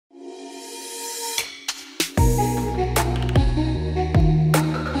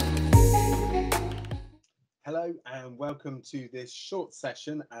welcome to this short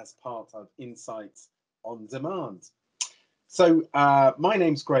session as part of Insights on Demand. So my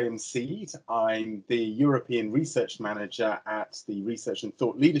name's Graham Seed. I'm the European Research Manager at the Research and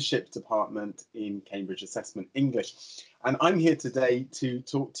Thought Leadership Department in Cambridge Assessment English. And I'm here today to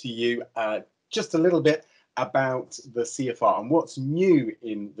talk to you just a little bit about the CEFR and what's new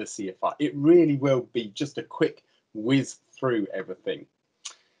in the CEFR. It really will be just a quick whiz through everything.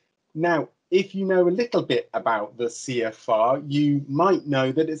 Now, if you know a little bit about the CEFR, you might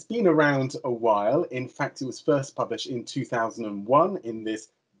know that it's been around a while. In fact, it was first published in 2001 in this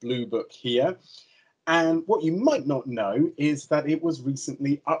blue book here. And what you might not know is that it was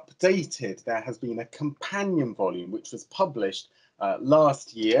recently updated. There has been a companion volume which was published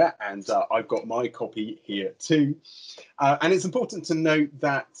last year, and I've got my copy here too. And it's important to note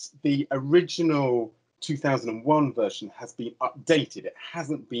that the original 2001 version has been updated. It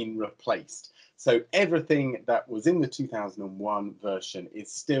hasn't been replaced. So everything that was in the 2001 version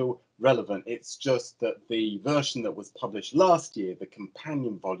is still relevant. It's just that the version that was published last year, the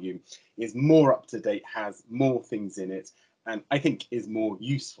companion volume, is more up to date, has more things in it, and I think is more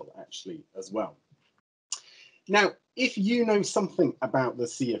useful actually as well. Now, if you know something about the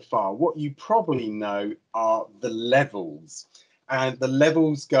CEFR, what you probably know are the levels. And the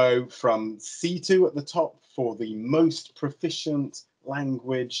levels go from C2 at the top for the most proficient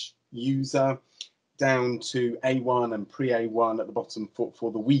language user, down to A1 and pre-A1 at the bottom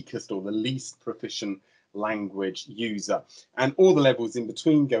for the weakest or the least proficient language user. And all the levels in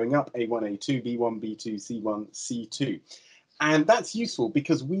between going up, A1, A2, B1, B2, C1, C2. And that's useful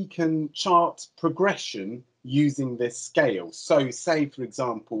because we can chart progression using this scale. So say, for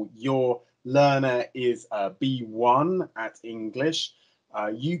example, your learner is a B1 at English,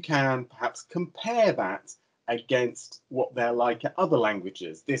 you can perhaps compare that against what they're like at other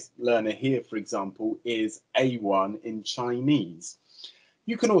languages. This learner here, for example, is A1 in Chinese.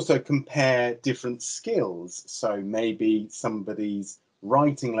 You can also compare different skills. So maybe somebody's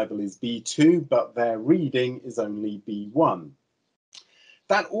writing level is B2, but their reading is only B1.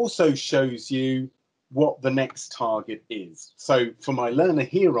 That also shows you what the next target is. So for my learner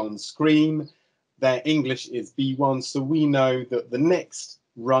here on screen, their English is B1, so we know that the next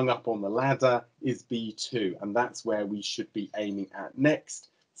rung up on the ladder is B2, and that's where we should be aiming at next.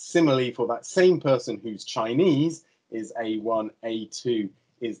 Similarly, for that same person who's Chinese is A1, A2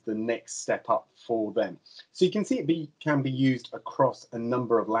 is the next step up for them. So you can see it can be used across a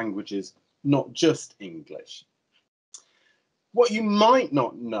number of languages, not just English. What you might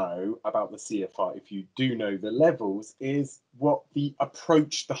not know about the CEFR, if you do know the levels, is what the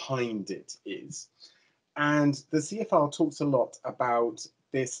approach behind it is. And the CEFR talks a lot about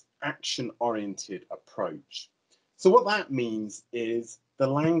this action-oriented approach. So what that means is the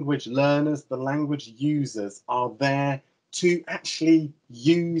language learners, the language users are there to actually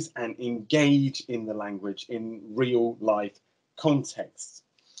use and engage in the language in real life contexts.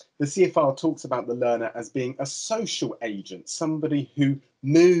 The CEFR talks about the learner as being a social agent, somebody who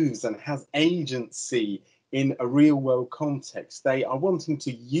moves and has agency in a real world context. They are wanting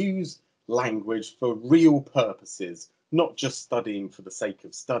to use language for real purposes, not just studying for the sake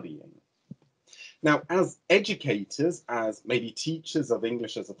of studying. Now, as educators, as maybe teachers of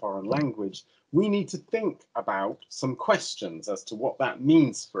English as a foreign language, we need to think about some questions as to what that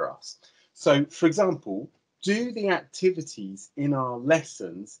means for us. So, for example, do the activities in our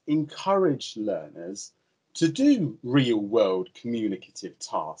lessons encourage learners to do real-world communicative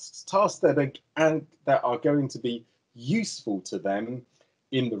tasks, tasks that are going to be useful to them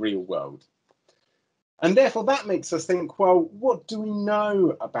in the real world? And therefore, that makes us think, well, what do we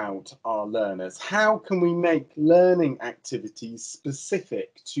know about our learners? How can we make learning activities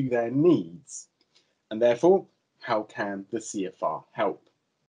specific to their needs? And therefore, how can the CEFR help?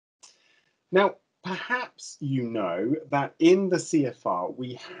 Now, perhaps you know that in the CEFR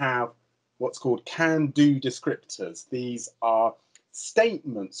we have what's called can-do descriptors. These are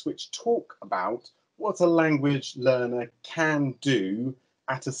statements which talk about what a language learner can do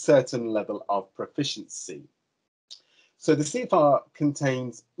at a certain level of proficiency. So the CEFR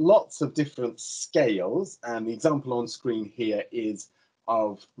contains lots of different scales, and the example on screen here is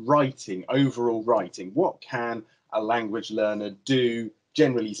of writing, overall writing. What can a language learner do,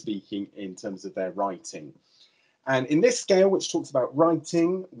 generally speaking, in terms of their writing? And in this scale, which talks about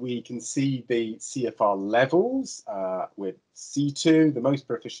writing, we can see the CEFR levels with C2, the most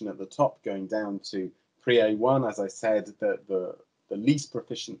proficient at the top, going down to pre-A1, as I said, the least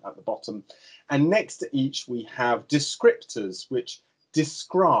proficient at the bottom. And next to each, we have descriptors, which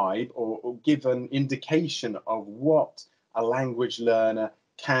describe or give an indication of what a language learner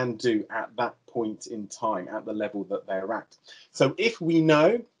can do at that point in time, at the level that they're at. So if we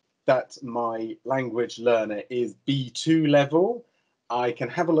know that my language learner is B2 level, I can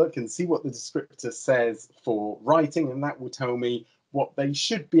have a look and see what the descriptor says for writing, and that will tell me what they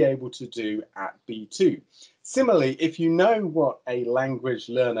should be able to do at B2. Similarly, if you know what a language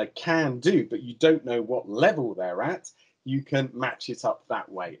learner can do, but you don't know what level they're at, you can match it up that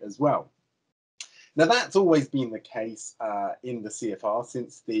way as well. Now, that's always been the case in the CFR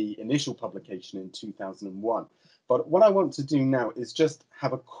since the initial publication in 2001. But what I want to do now is just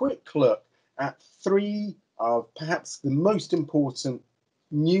have a quick look at three of perhaps the most important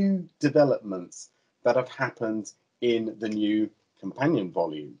new developments that have happened in the new companion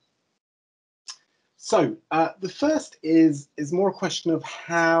volume. So the first is more a question of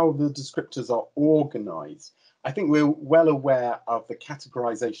how the descriptors are organized. I think we're well aware of the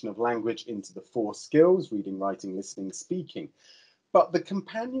categorization of language into the 4 skills: reading, writing, listening, speaking. But the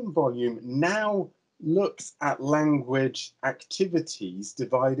companion volume now looks at language activities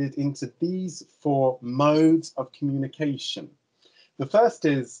divided into these 4 modes of communication. The first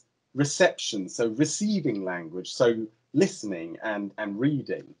is reception, so receiving language, so listening and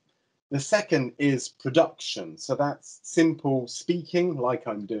reading. The second is production, so that's simple speaking like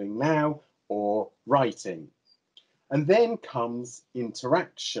I'm doing now, or writing. And then comes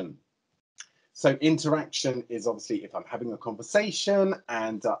interaction. So interaction is obviously if I'm having a conversation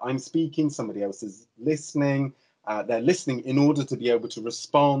and I'm speaking, somebody else is listening. They're listening in order to be able to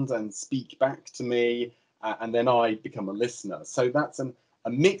respond and speak back to me, and then I become a listener. So that's a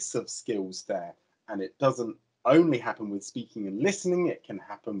mix of skills there, and it doesn't only happen with speaking and listening. It can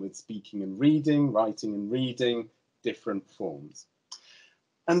happen with speaking and reading, writing and reading, different forms.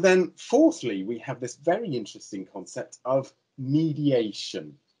 And then fourthly, we have this very interesting concept of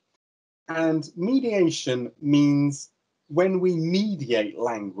mediation. And mediation means when we mediate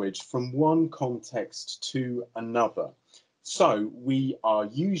language from one context to another. So we're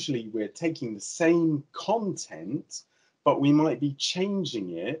taking the same content, but we might be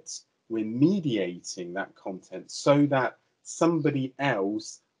changing it. We're mediating that content so that somebody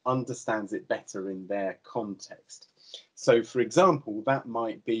else understands it better in their context. So, for example, that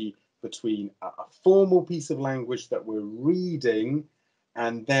might be between a formal piece of language that we're reading,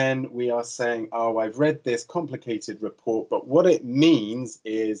 and then we are saying, oh, I've read this complicated report, but what it means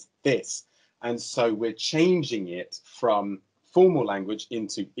is this. And so we're changing it from formal language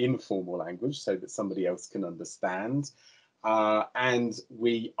into informal language so that somebody else can understand. And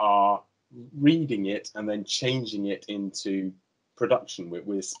we are reading it and then changing it into production.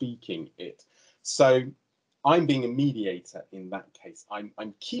 We're speaking it. So I'm being a mediator in that case.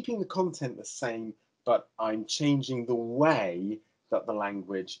 I'm keeping the content the same, but I'm changing the way that the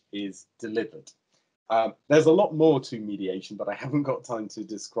language is delivered. There's a lot more to mediation, but I haven't got time to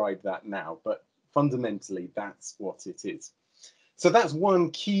describe that now. But fundamentally, that's what it is. So that's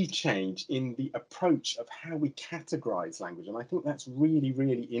one key change in the approach of how we categorize language. And I think that's really,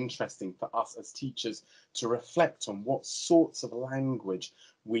 really interesting for us as teachers to reflect on what sorts of language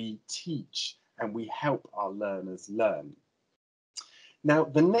we teach and we help our learners learn. Now,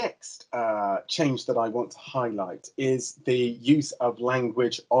 the next change that I want to highlight is the use of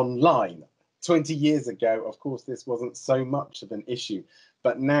language online. 20 years ago, of course, this wasn't so much of an issue,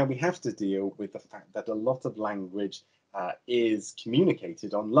 but now we have to deal with the fact that a lot of language is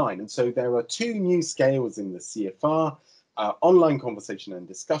communicated online. And so there are 2 new scales in the CFR, online conversation and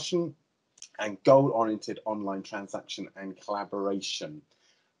discussion, and goal-oriented online transaction and collaboration.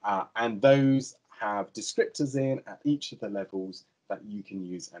 And those have descriptors in at each of the levels that you can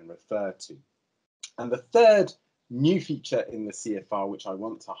use and refer to. And the third new feature in the CFR, which I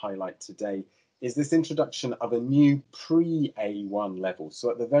want to highlight today, is this introduction of a new pre-A1 level. So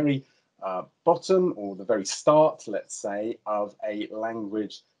at the very bottom, or the very start, let's say, of a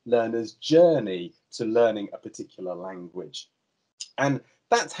language learner's journey to learning a particular language. And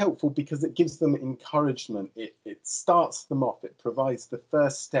that's helpful because it gives them encouragement. It starts them off. It provides the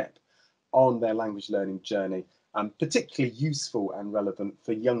first step on their language learning journey, and particularly useful and relevant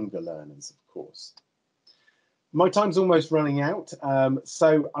for younger learners, of course. My time's almost running out,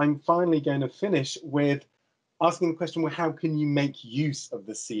 so I'm finally going to finish with asking the question, well, how can you make use of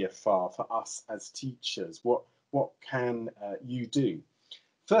the CFR for us as teachers? What can you do?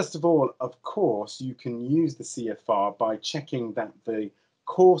 First of all, of course, you can use the CFR by checking that the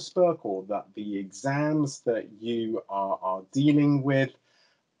coursebook or that the exams that you are dealing with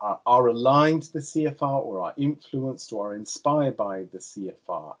are aligned to the CFR, or are influenced or are inspired by the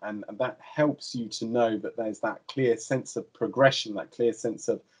CFR. And that helps you to know that there's that clear sense of progression, that clear sense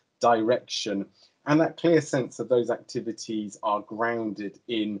of direction And that clear sense of those activities are grounded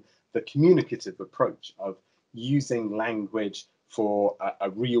in the communicative approach of using language for a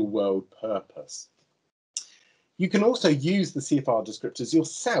real world purpose. You can also use the CFR descriptors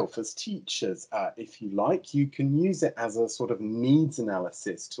yourself as teachers, if you like. You can use it as a sort of needs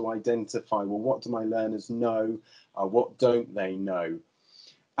analysis to identify, well, what do my learners know? What don't they know?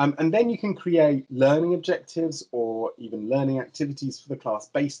 And then you can create learning objectives or even learning activities for the class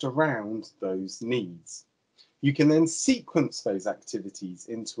based around those needs. You can then sequence those activities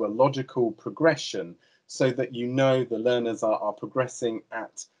into a logical progression so that you know the learners are progressing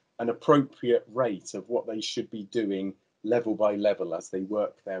at an appropriate rate of what they should be doing level by level as they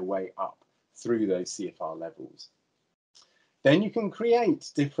work their way up through those CFR levels. Then you can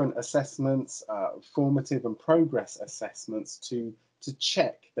create different assessments, formative and progress assessments to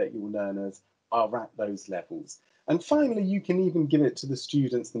check that your learners are at those levels. And finally, you can even give it to the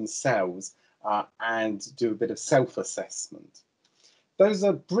students themselves and do a bit of self-assessment. Those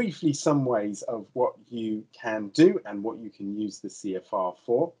are briefly some ways of what you can do and what you can use the CFR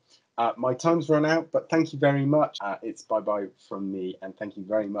for. My time's run out, but thank you very much. It's bye-bye from me, and thank you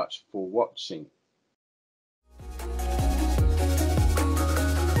very much for watching.